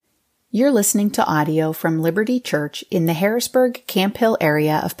You're listening to audio from Liberty Church in the Harrisburg Camp Hill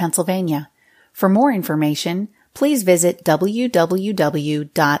area of Pennsylvania. For more information, please visit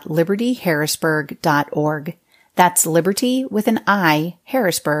www.libertyharrisburg.org. That's liberty with an I,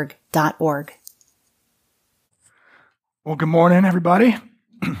 harrisburg.org. Well, good morning, everybody.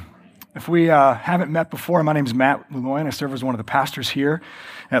 If we haven't met before, my name is Matt Luloyan. I serve as one of the pastors here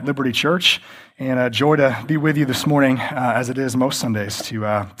at Liberty Church, and a joy to be with you this morning, as it is most Sundays,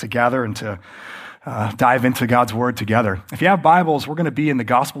 to gather and to dive into God's Word together. If you have Bibles, we're going to be in the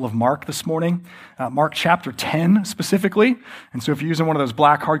Gospel of Mark this morning, Mark chapter 10 specifically. And so if you're using one of those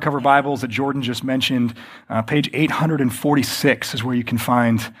black hardcover Bibles that Jordan just mentioned, page 846 is where you can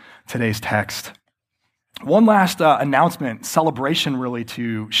find today's text. One last announcement, celebration really,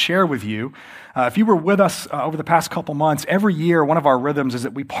 to share with you. If you were with us over the past couple months, every year one of our rhythms is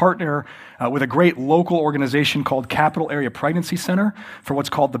that we partner with a great local organization called Capital Area Pregnancy Center for what's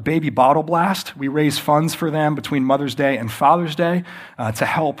called the Baby Bottle Blast. We raise funds for them between Mother's Day and Father's Day to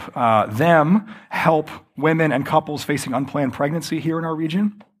help them help women and couples facing unplanned pregnancy here in our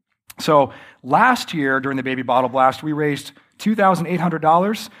region. So last year during the Baby Bottle Blast, we raised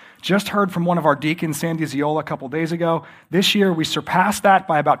 $2,800. Just heard from one of our deacons, Sandy Ziola, a couple days ago. This year, we surpassed that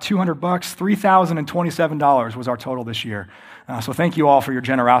by about $200. $3,027 was our total this year. So thank you all for your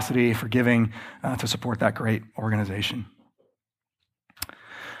generosity, for giving to support that great organization.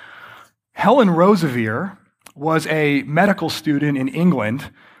 Helen Roseveare was a medical student in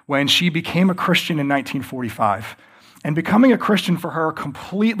England when she became a Christian in 1945. And becoming a Christian for her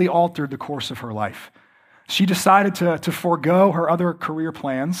completely altered the course of her life. She decided to forego her other career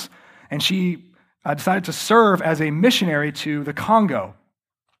plans, and she decided to serve as a missionary to the Congo.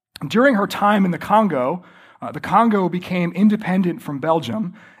 During her time in the Congo became independent from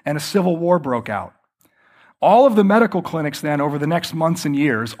Belgium, and a civil war broke out. All of the medical clinics then, over the next months and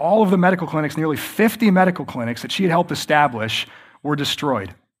years, all of the medical clinics, nearly 50 medical clinics that she had helped establish, were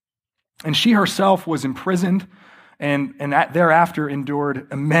destroyed. And she herself was imprisoned, and thereafter endured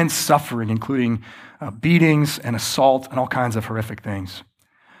immense suffering, including beatings and assault and all kinds of horrific things.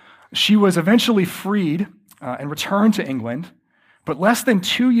 She was eventually freed and returned to England, but less than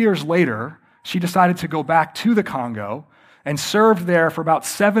 2 years later, she decided to go back to the Congo and served there for about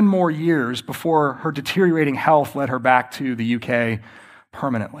 7 more years before her deteriorating health led her back to the UK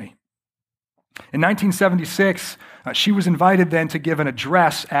permanently. In 1976, she was invited then to give an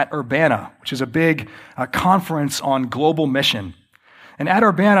address at Urbana, which is a big conference on global mission. And at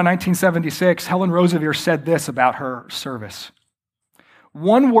Urbana in 1976, Helen Roseveare said this about her service.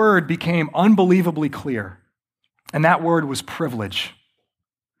 One word became unbelievably clear, and that word was privilege.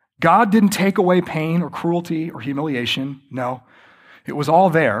 God didn't take away pain or cruelty or humiliation. No, it was all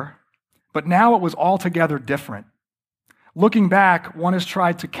there, but now it was altogether different. Looking back, one has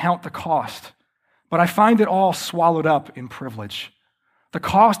tried to count the cost, but I find it all swallowed up in privilege. The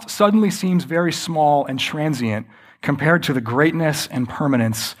cost suddenly seems very small and transient compared to the greatness and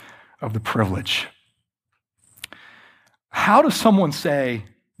permanence of the privilege. How does someone say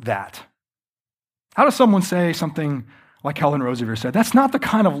that? How does someone say something like Helen Roseveare said? That's not the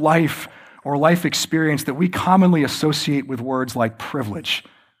kind of life or life experience that we commonly associate with words like privilege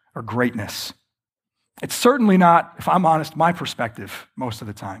or greatness. It's certainly not, if I'm honest, my perspective most of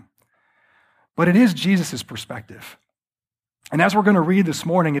the time. But it is Jesus' perspective. And as we're going to read this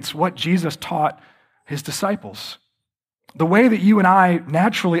morning, it's what Jesus taught his disciples. The way that you and I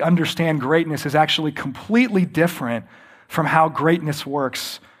naturally understand greatness is actually completely different from how greatness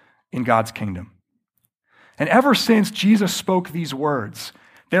works in God's kingdom. And ever since Jesus spoke these words,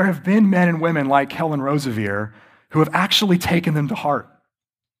 there have been men and women like Helen Roseveare who have actually taken them to heart,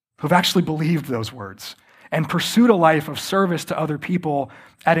 who have actually believed those words and pursued a life of service to other people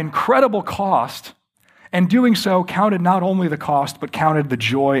at incredible cost, and doing so counted not only the cost, but counted the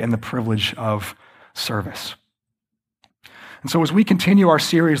joy and the privilege of service. And so as we continue our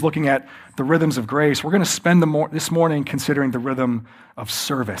series looking at the rhythms of grace, we're going to spend this morning considering the rhythm of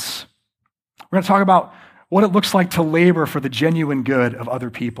service. We're going to talk about what it looks like to labor for the genuine good of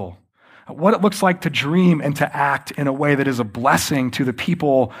other people, what it looks like to dream and to act in a way that is a blessing to the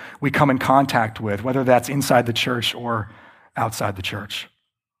people we come in contact with, whether that's inside the church or outside the church.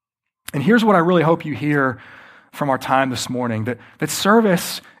 And here's what I really hope you hear from our time this morning, that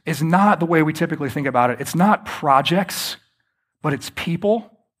service is not the way we typically think about it. It's not projects, but it's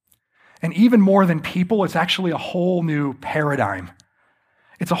people. And even more than people, it's actually a whole new paradigm.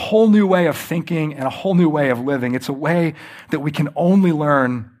 It's a whole new way of thinking and a whole new way of living. It's a way that we can only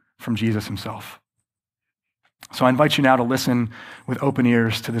learn from Jesus himself. So I invite you now to listen with open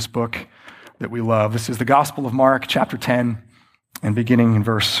ears to this book that we love. This is the Gospel of Mark, chapter 10, and beginning in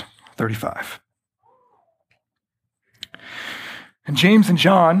verse 35. And James and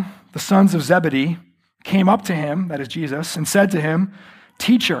John, the sons of Zebedee, came up to him, that is Jesus, and said to him,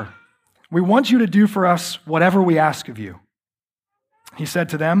 "Teacher, we want you to do for us whatever we ask of you." He said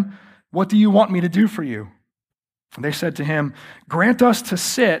to them, "What do you want me to do for you?" And they said to him, "Grant us to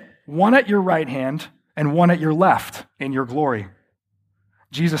sit, one at your right hand and one at your left, in your glory."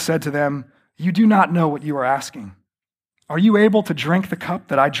 Jesus said to them, "You do not know what you are asking. Are you able to drink the cup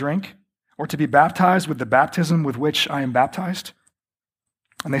that I drink, or to be baptized with the baptism with which I am baptized?"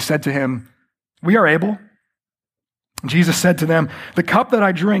 And they said to him, "We are able." And Jesus said to them, "The cup that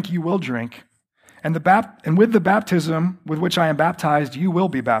I drink, you will drink, and with the baptism with which I am baptized, you will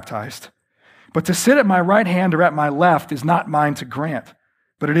be baptized. But to sit at my right hand or at my left is not mine to grant,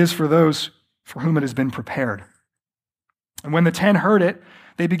 but it is for those for whom it has been prepared." And when the 10 heard it,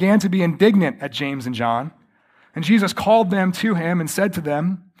 they began to be indignant at James and John. And Jesus called them to him and said to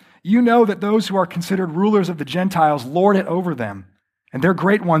them, "You know that those who are considered rulers of the Gentiles lord it over them, and their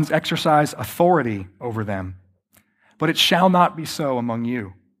great ones exercise authority over them. But it shall not be so among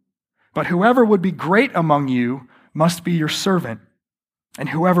you. But whoever would be great among you must be your servant, and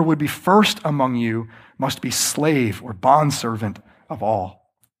whoever would be first among you must be slave or bondservant of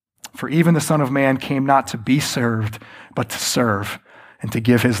all. For even the Son of Man came not to be served, but to serve, and to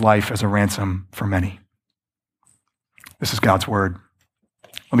give his life as a ransom for many." This is God's word.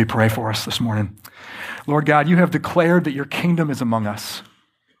 Let me pray for us this morning. Lord God, you have declared that your kingdom is among us.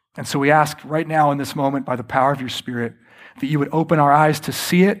 And so we ask right now in this moment, by the power of your Spirit, that you would open our eyes to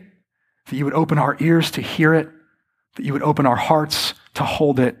see it, that you would open our ears to hear it, that you would open our hearts to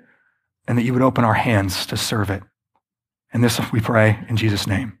hold it, and that you would open our hands to serve it. And this we pray in Jesus'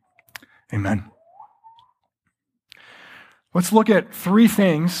 name. Amen. Let's look at 3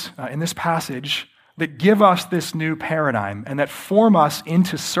 things in this passage that give us this new paradigm and that form us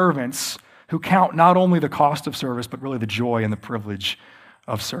into servants who count not only the cost of service, but really the joy and the privilege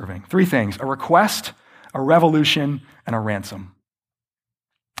of serving. 3 things: a request, a revolution, and a ransom.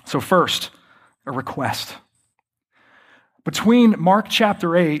 So first, a request. Between Mark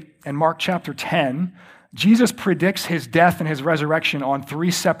chapter 8 and Mark chapter 10, Jesus predicts his death and his resurrection on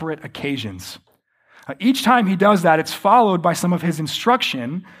 3 separate occasions. Each time he does that, it's followed by some of his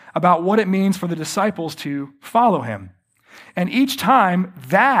instruction about what it means for the disciples to follow him. And each time,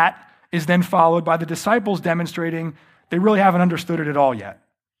 that is then followed by the disciples demonstrating they really haven't understood it at all yet.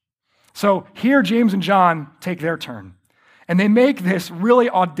 So here, James and John take their turn, and they make this really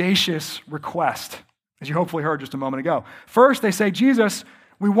audacious request, as you hopefully heard just a moment ago. First, they say, "Jesus,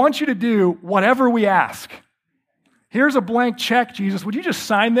 we want you to do whatever we ask. Here's a blank check, Jesus. Would you just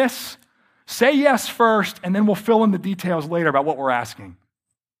sign this? Say yes first, and then we'll fill in the details later about what we're asking."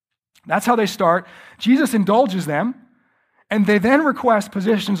 That's how they start. Jesus indulges them, and they then request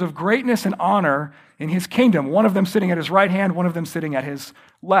positions of greatness and honor in his kingdom, one of them sitting at his right hand, one of them sitting at his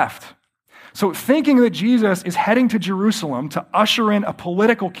left. So thinking that Jesus is heading to Jerusalem to usher in a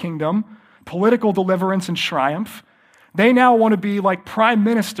political kingdom, political deliverance and triumph, they now want to be like prime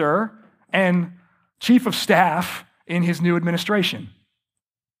minister and chief of staff in his new administration.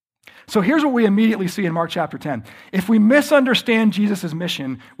 So here's what we immediately see in Mark chapter 10. If we misunderstand Jesus'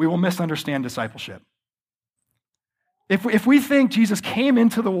 mission, we will misunderstand discipleship. If we think Jesus came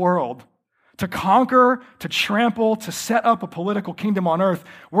into the world to conquer, to trample, to set up a political kingdom on earth,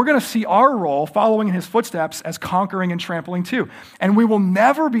 we're going to see our role following in his footsteps as conquering and trampling too. And we will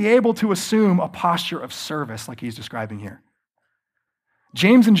never be able to assume a posture of service like he's describing here.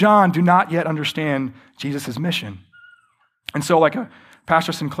 James and John do not yet understand Jesus' mission. And so like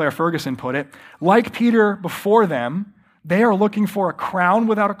Pastor Sinclair Ferguson put it, like Peter before them, they are looking for a crown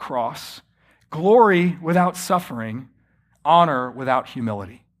without a cross, glory without suffering, honor without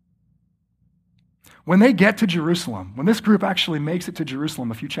humility. When they get to Jerusalem, when this group actually makes it to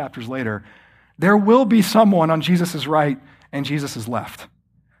Jerusalem a few chapters later, there will be someone on Jesus' right and Jesus' left.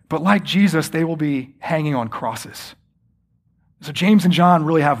 But like Jesus, they will be hanging on crosses. So James and John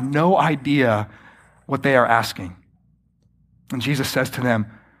really have no idea what they are asking. And Jesus says to them,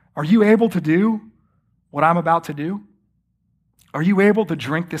 "Are you able to do what I'm about to do? Are you able to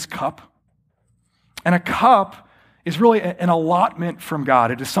drink this cup?" And a cup is really an allotment from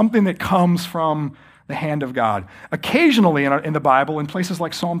God. It is something that comes from the hand of God. Occasionally in the Bible, in places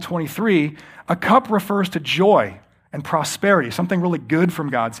like Psalm 23, a cup refers to joy and prosperity, something really good from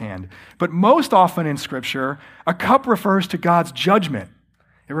God's hand. But most often in Scripture, a cup refers to God's judgment.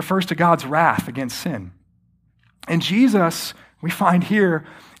 It refers to God's wrath against sin. And Jesus, we find here,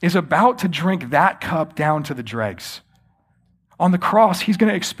 is about to drink that cup down to the dregs. On the cross, he's going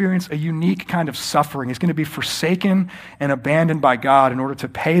to experience a unique kind of suffering. He's going to be forsaken and abandoned by God in order to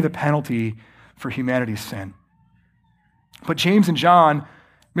pay the penalty for humanity's sin. But James and John,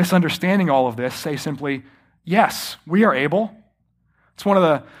 misunderstanding all of this, say simply, yes, we are able. It's one of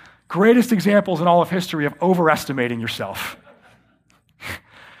the greatest examples in all of history of overestimating yourself.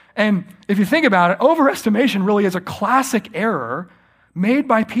 And if you think about it, overestimation really is a classic error made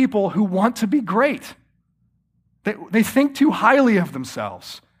by people who want to be great. They think too highly of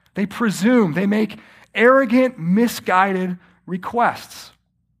themselves. They presume. They make arrogant, misguided requests.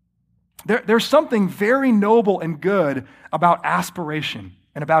 There's something very noble and good about aspiration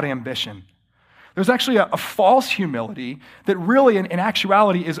and about ambition. There's actually a false humility that really, in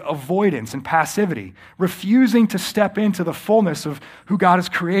actuality, is avoidance and passivity, refusing to step into the fullness of who God has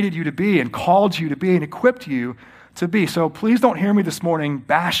created you to be and called you to be and equipped you to be. So please don't hear me this morning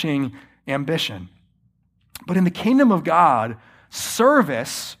bashing ambition. But in the kingdom of God,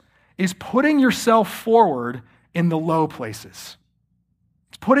 service is putting yourself forward in the low places.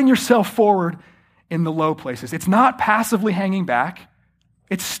 It's putting yourself forward in the low places. It's not passively hanging back.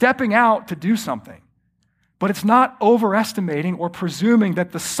 It's stepping out to do something. But it's not overestimating or presuming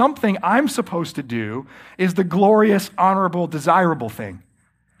that the something I'm supposed to do is the glorious, honorable, desirable thing.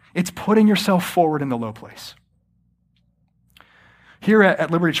 It's putting yourself forward in the low place. Here at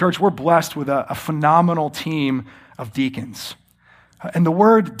Liberty Church, we're blessed with a phenomenal team of deacons. And the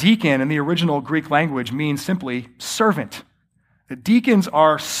word deacon in the original Greek language means simply servant. The deacons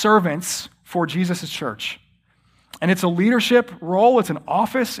are servants for Jesus' church. And it's a leadership role, it's an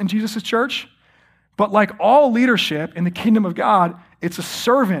office in Jesus' church. But like all leadership in the kingdom of God, it's a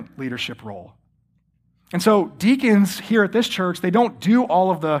servant leadership role. And so deacons here at this church, they don't do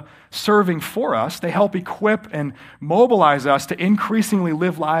all of the serving for us. They help equip and mobilize us to increasingly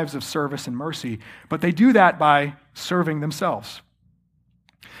live lives of service and mercy. But they do that by serving themselves.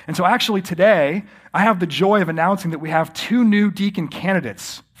 And so actually today, I have the joy of announcing that we have 2 new deacon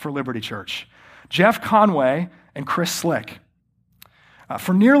candidates for Liberty Church, Jeff Conway and Chris Slick.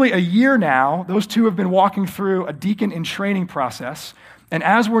 For nearly a year now, those 2 have been walking through a deacon in training process. And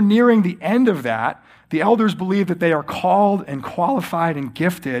as we're nearing the end of that, the elders believe that they are called and qualified and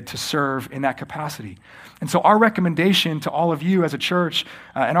gifted to serve in that capacity. And so our recommendation to all of you as a church,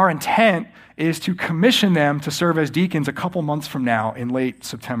 and our intent is to commission them to serve as deacons a couple months from now in late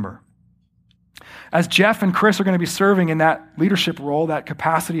September. As Jeff and Chris are going to be serving in that leadership role, that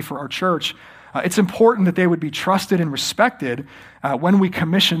capacity for our church, it's important that they would be trusted and respected when we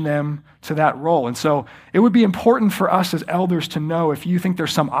commission them to that role. And so it would be important for us as elders to know if you think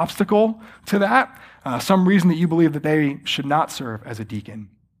there's some obstacle to that, some reason that you believe that they should not serve as a deacon.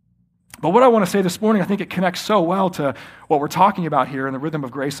 But what I want to say this morning, I think it connects so well to what we're talking about here in the rhythm of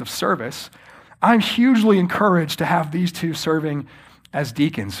grace of service. I'm hugely encouraged to have these 2 serving as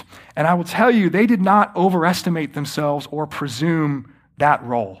deacons. And I will tell you, they did not overestimate themselves or presume that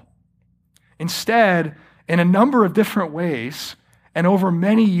role. Instead, in a number of different ways, and over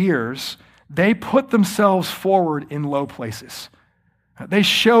many years, they put themselves forward in low places. They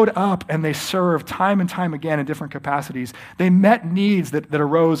showed up and they served time and time again in different capacities. They met needs that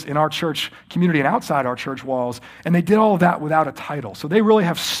arose in our church community and outside our church walls, and they did all of that without a title. So they really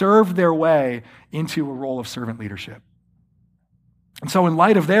have served their way into a role of servant leadership. And so in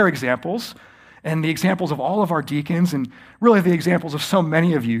light of their examples, and the examples of all of our deacons, and really the examples of so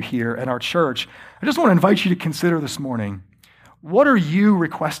many of you here at our church, I just want to invite you to consider this morning, what are you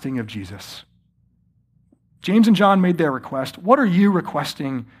requesting of Jesus? James and John made their request. What are you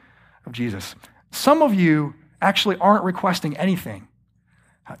requesting of Jesus? Some of you actually aren't requesting anything.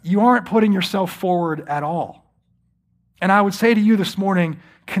 You aren't putting yourself forward at all. And I would say to you this morning,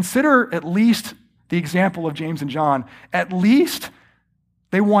 consider at least the example of James and John. At least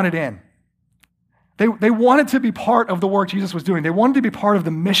they wanted in. They wanted to be part of the work Jesus was doing. They wanted to be part of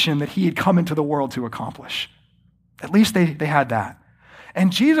the mission that he had come into the world to accomplish. At least they had that.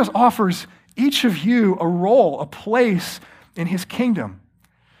 And Jesus offers each of you a role, a place in his kingdom.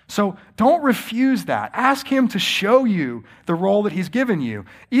 So don't refuse that. Ask him to show you the role that he's given you.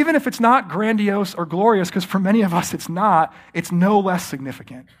 Even if it's not grandiose or glorious, because for many of us it's not, it's no less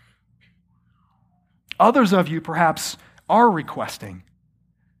significant. Others of you perhaps are requesting,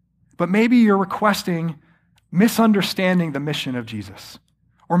 but maybe you're requesting misunderstanding the mission of Jesus.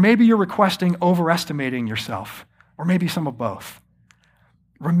 Or maybe you're requesting overestimating yourself, or maybe some of both.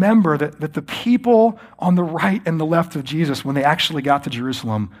 Remember that the people on the right and the left of Jesus, when they actually got to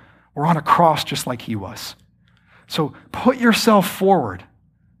Jerusalem, were on a cross just like he was. So put yourself forward,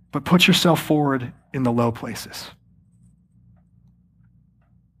 but put yourself forward in the low places.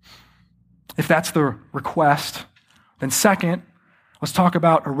 If that's the request, then second, Let's talk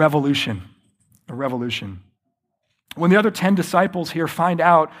about a revolution. A revolution. When the other 10 disciples here find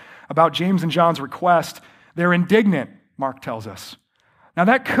out about James and John's request, they're indignant, Mark tells us. Now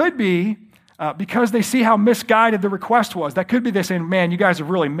that could be because they see how misguided the request was. That could be they saying, man, you guys have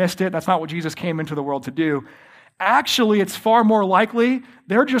really missed it. That's not what Jesus came into the world to do. Actually, it's far more likely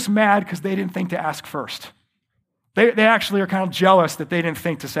they're just mad because they didn't think to ask first. They actually are kind of jealous that they didn't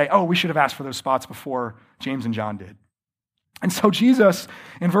think to say, oh, we should have asked for those spots before James and John did. And so Jesus,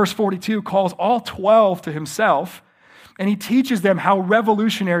 in verse 42, calls all 12 to himself, and he teaches them how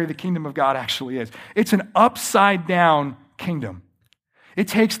revolutionary the kingdom of God actually is. It's an upside-down kingdom. It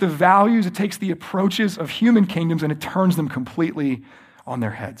takes the values, it takes the approaches of human kingdoms, and it turns them completely on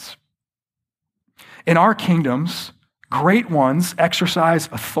their heads. In our kingdoms, great ones exercise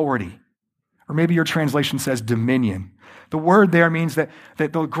authority. Or maybe your translation says dominion. The word there means that the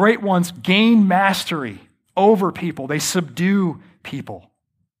great ones gain mastery over people. They subdue people.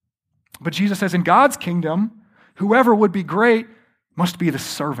 But Jesus says in God's kingdom, whoever would be great must be the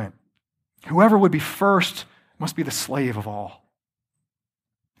servant. Whoever would be first must be the slave of all.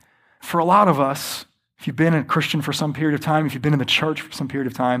 For a lot of us, if you've been a Christian for some period of time, if you've been in the church for some period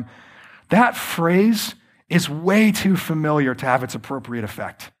of time, that phrase is way too familiar to have its appropriate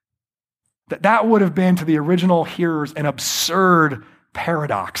effect. That would have been to the original hearers an absurd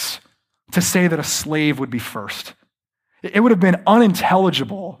paradox to say that a slave would be first. It would have been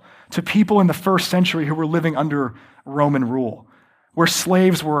unintelligible to people in the first century who were living under Roman rule, where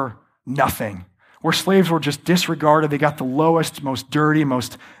slaves were nothing, where slaves were just disregarded. They got the lowest, most dirty,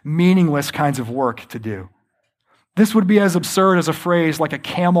 most meaningless kinds of work to do. This would be as absurd as a phrase like a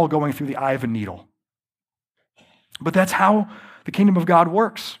camel going through the eye of a needle. But that's how the kingdom of God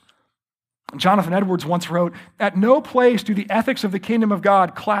works. Jonathan Edwards once wrote, "At no place do the ethics of the kingdom of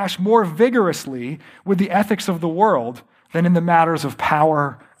God clash more vigorously with the ethics of the world than in the matters of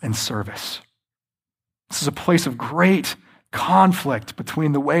power and service." This is a place of great conflict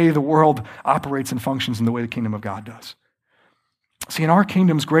between the way the world operates and functions and the way the kingdom of God does. See, in our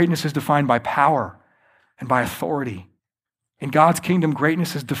kingdoms, greatness is defined by power and by authority. In God's kingdom,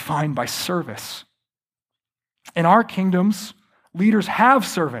 greatness is defined by service. In our kingdoms, leaders have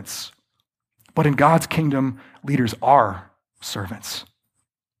servants. But in God's kingdom, leaders are servants.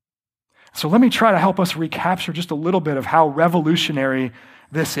 So let me try to help us recapture just a little bit of how revolutionary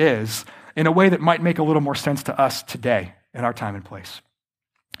this is in a way that might make a little more sense to us today in our time and place.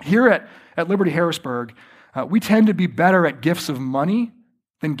 Here at Liberty Harrisburg, we tend to be better at gifts of money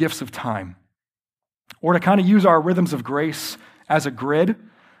than gifts of time. Or to kind of use our rhythms of grace as a grid,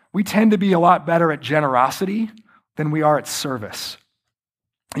 we tend to be a lot better at generosity than we are at service.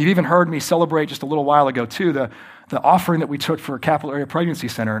 You've even heard me celebrate just a little while ago, too, the offering that we took for Capital Area Pregnancy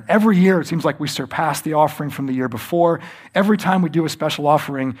Center. And every year, it seems like we surpass the offering from the year before. Every time we do a special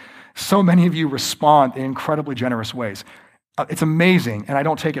offering, so many of you respond in incredibly generous ways. It's amazing, and I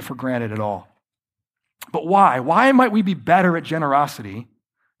don't take it for granted at all. But why? Why might we be better at generosity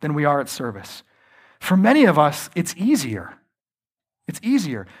than we are at service? For many of us, it's easier. It's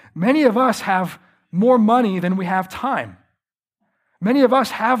easier. Many of us have more money than we have time. Many of us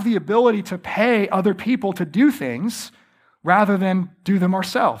have the ability to pay other people to do things rather than do them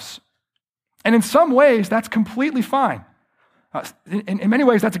ourselves. And in some ways, that's completely fine. In many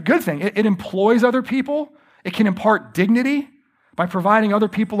ways, that's a good thing. It employs other people. It can impart dignity by providing other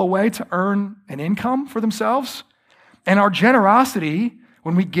people a way to earn an income for themselves. And our generosity,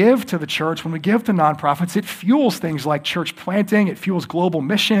 when we give to the church, when we give to nonprofits, it fuels things like church planting. It fuels global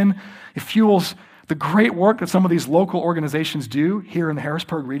mission. It fuels the great work that some of these local organizations do here in the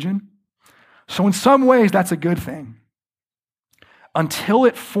Harrisburg region. So in some ways, that's a good thing. Until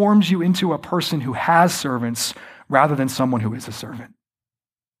it forms you into a person who has servants rather than someone who is a servant.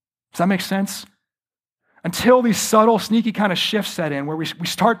 Does that make sense? Until these subtle, sneaky kind of shifts set in where we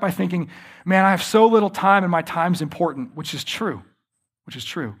start by thinking, man, I have so little time and my time's important, which is true.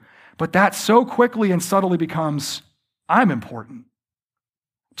 But that so quickly and subtly becomes, I'm important.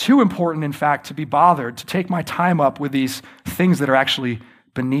 Too important, in fact, to be bothered to take my time up with these things that are actually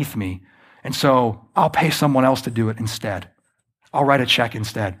beneath me. And so I'll pay someone else to do it instead. I'll write a check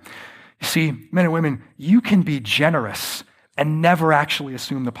instead. You see, men and women, you can be generous and never actually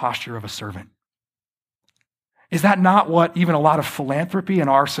assume the posture of a servant. Is that not what even a lot of philanthropy in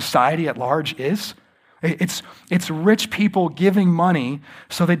our society at large is? It's rich people giving money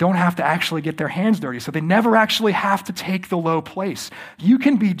so they don't have to actually get their hands dirty, so they never actually have to take the low place. You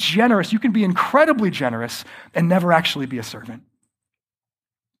can be generous, you can be incredibly generous and never actually be a servant.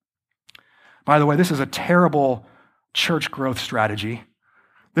 By the way, this is a terrible church growth strategy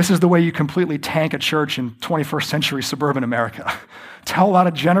This is the way you completely tank a church in 21st century suburban America. Tell a lot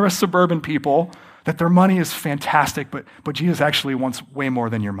of generous suburban people that their money is fantastic, but Jesus actually wants way more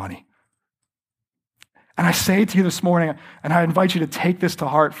than your money. And I say to you this morning, and I invite you to take this to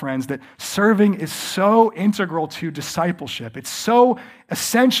heart, friends, that serving is so integral to discipleship. It's so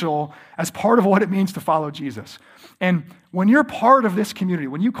essential as part of what it means to follow Jesus. And when you're part of this community,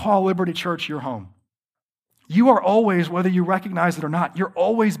 when you call Liberty Church your home, you are always, whether you recognize it or not, you're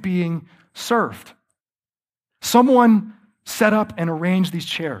always being served. Someone set up and arranged these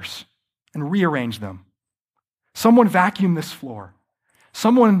chairs and rearranged them. Someone vacuumed this floor.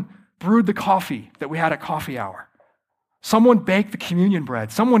 Someone brewed the coffee that we had at coffee hour. Someone baked the communion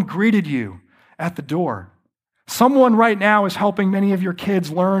bread. Someone greeted you at the door. Someone right now is helping many of your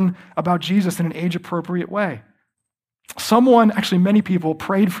kids learn about Jesus in an age-appropriate way. Someone, actually many people,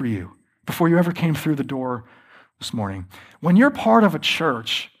 prayed for you before you ever came through the door this morning. When you're part of a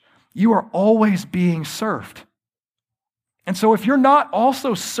church, you are always being served. And so if you're not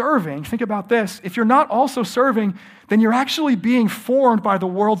also serving, think about this, if you're not also serving, then you're actually being formed by the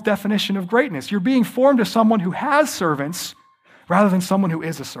world's definition of greatness. You're being formed as someone who has servants rather than someone who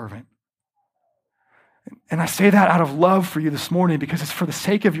is a servant. And I say that out of love for you this morning because it's for the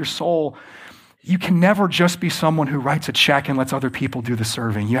sake of your soul. You can never just be someone who writes a check and lets other people do the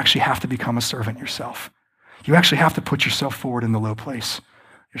serving. You actually have to become a servant yourself. You actually have to put yourself forward in the low place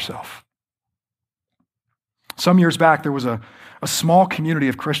yourself. Some years back, there was a small community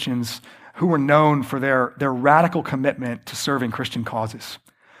of Christians who were known for their radical commitment to serving Christian causes.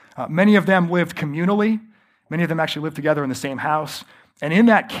 Many of them lived communally. Many of them actually lived together in the same house. And in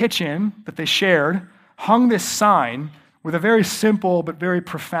that kitchen that they shared hung this sign with a very simple but very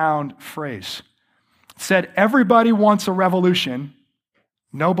profound phrase. It said, "Everybody wants a revolution.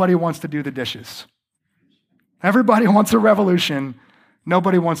 Nobody wants to do the dishes." Everybody wants a revolution.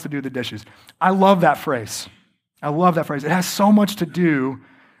 Nobody wants to do the dishes. I love that phrase. I love that phrase. It has so much to do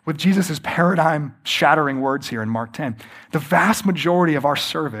with Jesus' paradigm-shattering words here in Mark 10. The vast majority of our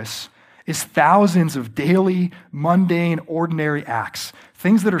service is thousands of daily, mundane, ordinary acts,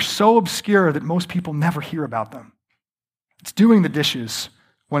 things that are so obscure that most people never hear about them. It's doing the dishes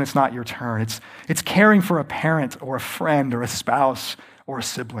when it's not your turn. It's caring for a parent or a friend or a spouse or a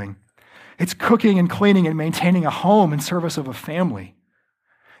sibling. It's cooking and cleaning and maintaining a home in service of a family.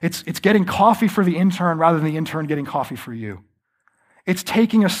 It's getting coffee for the intern rather than the intern getting coffee for you. It's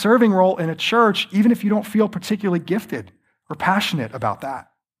taking a serving role in a church even if you don't feel particularly gifted or passionate about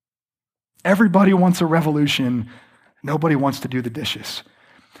that. Everybody wants a revolution. Nobody wants to do the dishes.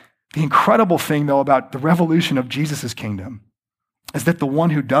 The incredible thing, though, about the revolution of Jesus' kingdom is that the one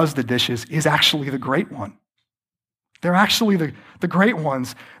who does the dishes is actually the great one. They're actually the great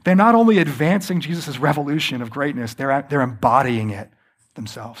ones. They're not only advancing Jesus' revolution of greatness, they're embodying it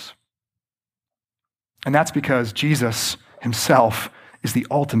themselves. And that's because Jesus himself is the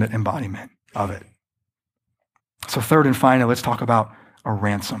ultimate embodiment of it. So third and finally, let's talk about a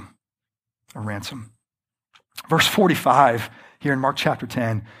ransom. A ransom. Verse 45 here in Mark chapter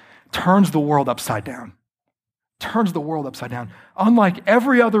 10 turns the world upside down. Turns the world upside down. Unlike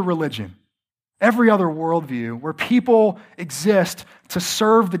every other religion, every other worldview where people exist to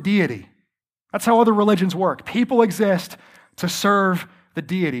serve the deity. That's how other religions work. People exist to serve the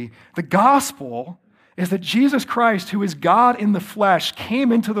deity. The gospel is that Jesus Christ, who is God in the flesh,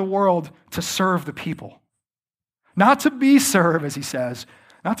 came into the world to serve the people. Not to be served, as he says,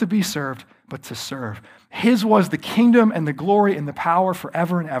 not to be served, but to serve. His was the kingdom and the glory and the power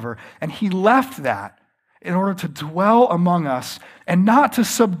forever and ever. And he left that in order to dwell among us and not to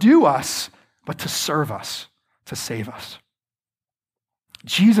subdue us, but to serve us, to save us.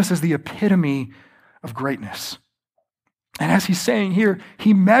 Jesus is the epitome of greatness. And as he's saying here,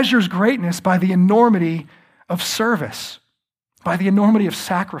 he measures greatness by the enormity of service, by the enormity of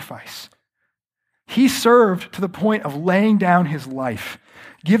sacrifice. He served to the point of laying down his life,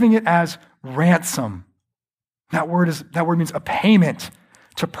 giving it as ransom. That word means a payment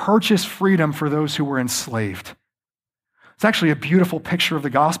to purchase freedom for those who were enslaved. It's actually a beautiful picture of the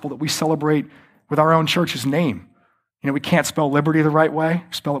gospel that we celebrate with our own church's name. You know, we can't spell liberty the right way.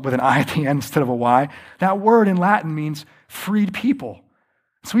 We spell it with an I at the end instead of a Y. That word in Latin means freed people.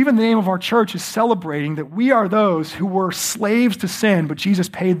 So even the name of our church is celebrating that we are those who were slaves to sin, but Jesus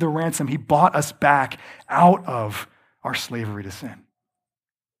paid the ransom. He bought us back out of our slavery to sin.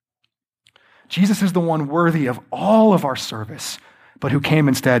 Jesus is the one worthy of all of our service, but who came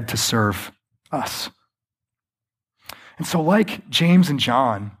instead to serve us. And so like James and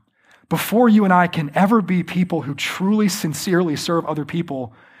John, before you and I can ever be people who truly, sincerely serve other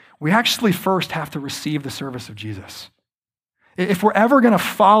people, we actually first have to receive the service of Jesus. If we're ever going to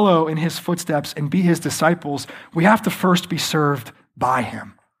follow in his footsteps and be his disciples, we have to first be served by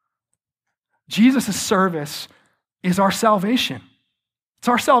him. Jesus' service is our salvation. It's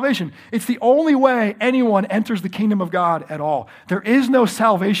our salvation. It's the only way anyone enters the kingdom of God at all. There is no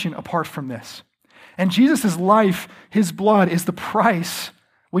salvation apart from this. And Jesus' life, his blood, is the price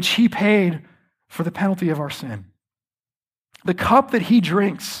which he paid for the penalty of our sin. The cup that he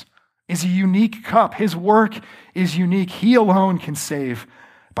drinks is a unique cup. His work is unique. He alone can save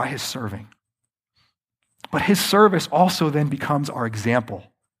by his serving. But his service also then becomes our example.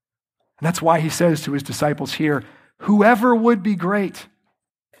 And that's why he says to his disciples here, whoever would be great.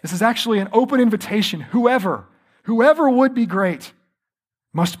 This is actually an open invitation. Whoever would be great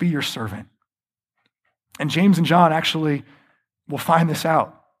must be your servant. And James and John actually will find this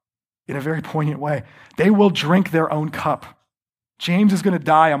out in a very poignant way. They will drink their own cup. James is going to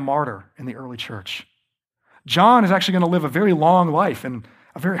die a martyr in the early church. John is actually going to live a very long life and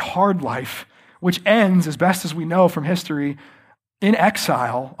a very hard life, which ends, as best as we know from history, in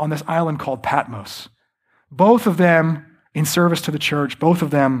exile on this island called Patmos. Both of them in service to the church, both of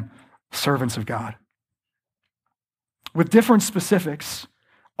them servants of God. With different specifics,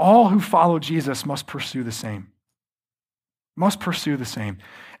 all who follow Jesus must pursue the same. Must pursue the same.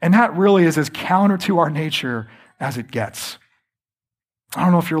 And that really is as counter to our nature as it gets. I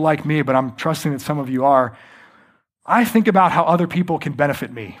don't know if you're like me, but I'm trusting that some of you are. I think about how other people can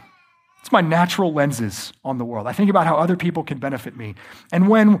benefit me. It's my natural lenses on the world. I think about how other people can benefit me. And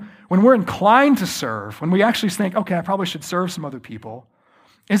when we're inclined to serve, when we actually think, okay, I probably should serve some other people,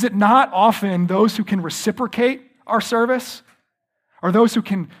 is it not often those who can reciprocate our service, or those who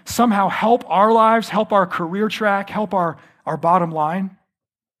can somehow help our lives, help our career track, help our bottom line?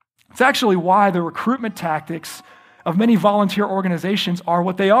 It's actually why the recruitment tactics of many volunteer organizations are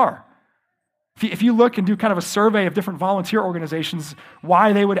what they are. If you look and do kind of a survey of different volunteer organizations,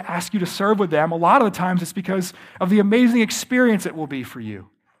 why they would ask you to serve with them, a lot of the times it's because of the amazing experience it will be for you,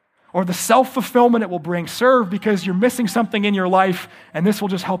 or the self-fulfillment it will bring. Serve because you're missing something in your life, and this will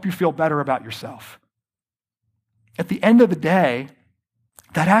just help you feel better about yourself. At the end of the day,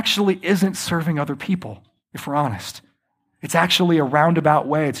 that actually isn't serving other people, if we're honest. It's actually a roundabout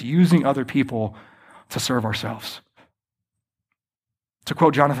way. It's using other people to serve ourselves. To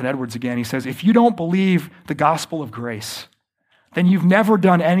quote Jonathan Edwards again, he says, if you don't believe the gospel of grace, then you've never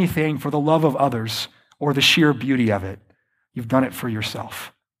done anything for the love of others or the sheer beauty of it. You've done it for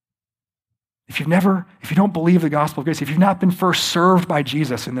yourself. If you don't believe the gospel of grace, if you've not been first served by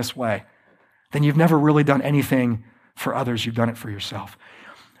Jesus in this way, then you've never really done anything for others. You've done it for yourself.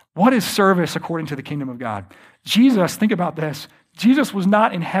 What is service according to the kingdom of God? Jesus, think about this. Jesus was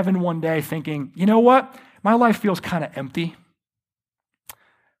not in heaven one day thinking, you know what? My life feels kind of empty.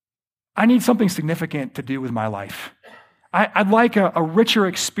 I need something significant to do with my life. I'd like a richer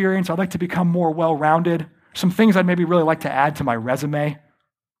experience. I'd like to become more well-rounded. Some things I'd maybe really like to add to my resume.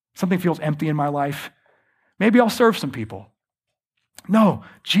 Something feels empty in my life. Maybe I'll serve some people. No,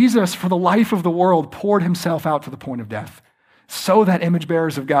 Jesus, for the life of the world, poured himself out to the point of death so that image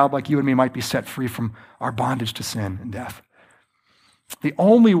bearers of God like you and me might be set free from our bondage to sin and death. The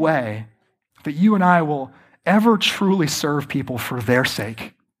only way that you and I will ever truly serve people for their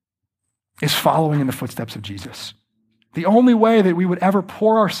sake is following in the footsteps of Jesus. The only way that we would ever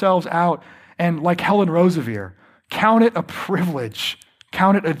pour ourselves out and, like Helen Roseveare, count it a privilege,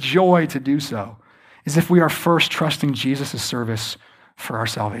 count it a joy to do so, is if we are first trusting Jesus' service for our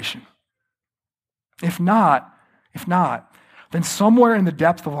salvation. If not, then somewhere in the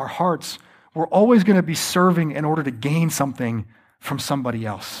depth of our hearts, we're always going to be serving in order to gain something from somebody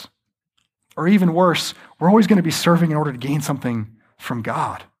else. Or even worse, we're always going to be serving in order to gain something from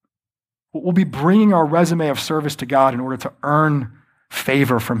God. We'll be bringing our resume of service to God in order to earn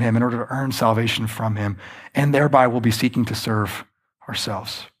favor from him, in order to earn salvation from him, and thereby we'll be seeking to serve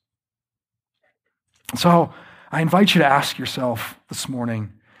ourselves. So I invite you to ask yourself this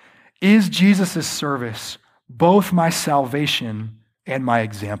morning, is Jesus' service both my salvation and my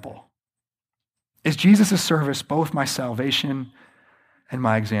example? Is Jesus' service both my salvation and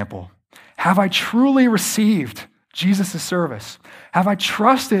my example? Have I truly received Jesus' service? Have I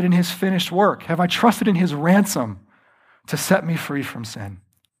trusted in his finished work? Have I trusted in his ransom to set me free from sin?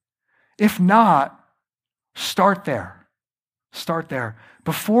 If not, start there. Start there.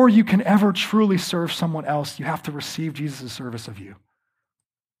 Before you can ever truly serve someone else, you have to receive Jesus' service of you.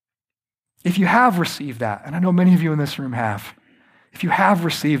 If you have received that, and I know many of you in this room have, if you have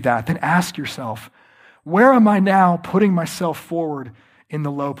received that, then ask yourself, where am I now putting myself forward in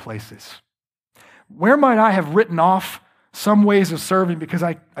the low places? Where might I have written off some ways of serving because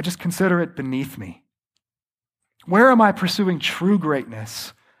I just consider it beneath me? Where am I pursuing true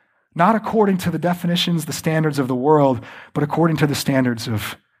greatness? Not according to the definitions, the standards of the world, but according to the standards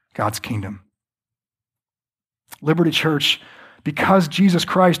of God's kingdom. Liberty Church, because Jesus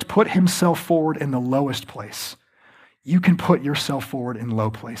Christ put himself forward in the lowest place, you can put yourself forward in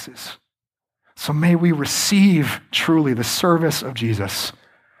low places. So may we receive truly the service of Jesus,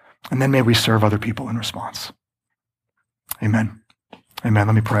 and then may we serve other people in response. Amen. Amen.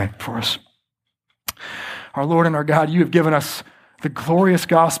 Let me pray for us. Our Lord and our God, you have given us the glorious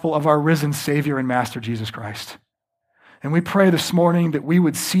gospel of our risen Savior and Master, Jesus Christ. And we pray this morning that we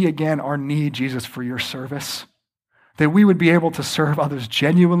would see again our need, Jesus, for your service, that we would be able to serve others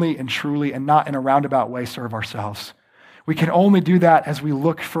genuinely and truly and not in a roundabout way serve ourselves. We can only do that as we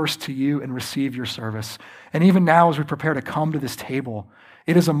look first to you and receive your service. And even now, as we prepare to come to this table,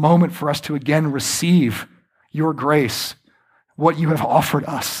 it is a moment for us to again receive your grace, what you have offered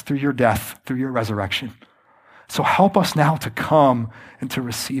us through your death, through your resurrection. So help us now to come and to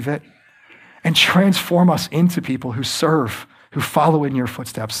receive it and transform us into people who serve, who follow in your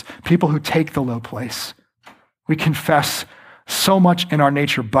footsteps, people who take the low place. We confess so much in our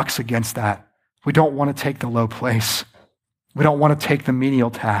nature bucks against that. We don't want to take the low place. We don't want to take the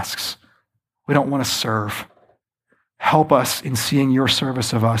menial tasks. We don't want to serve. Help us in seeing your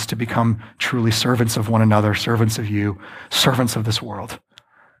service of us to become truly servants of one another, servants of you, servants of this world.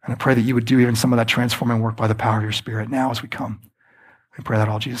 And I pray that you would do even some of that transforming work by the power of your Spirit now as we come. We pray that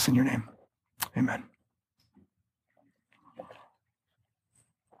all, Jesus, in your name. Amen.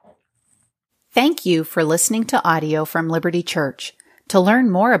 Thank you for listening to audio from Liberty Church. To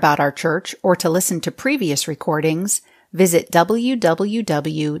learn more about our church or to listen to previous recordings, visit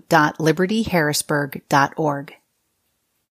www.libertyharrisburg.org.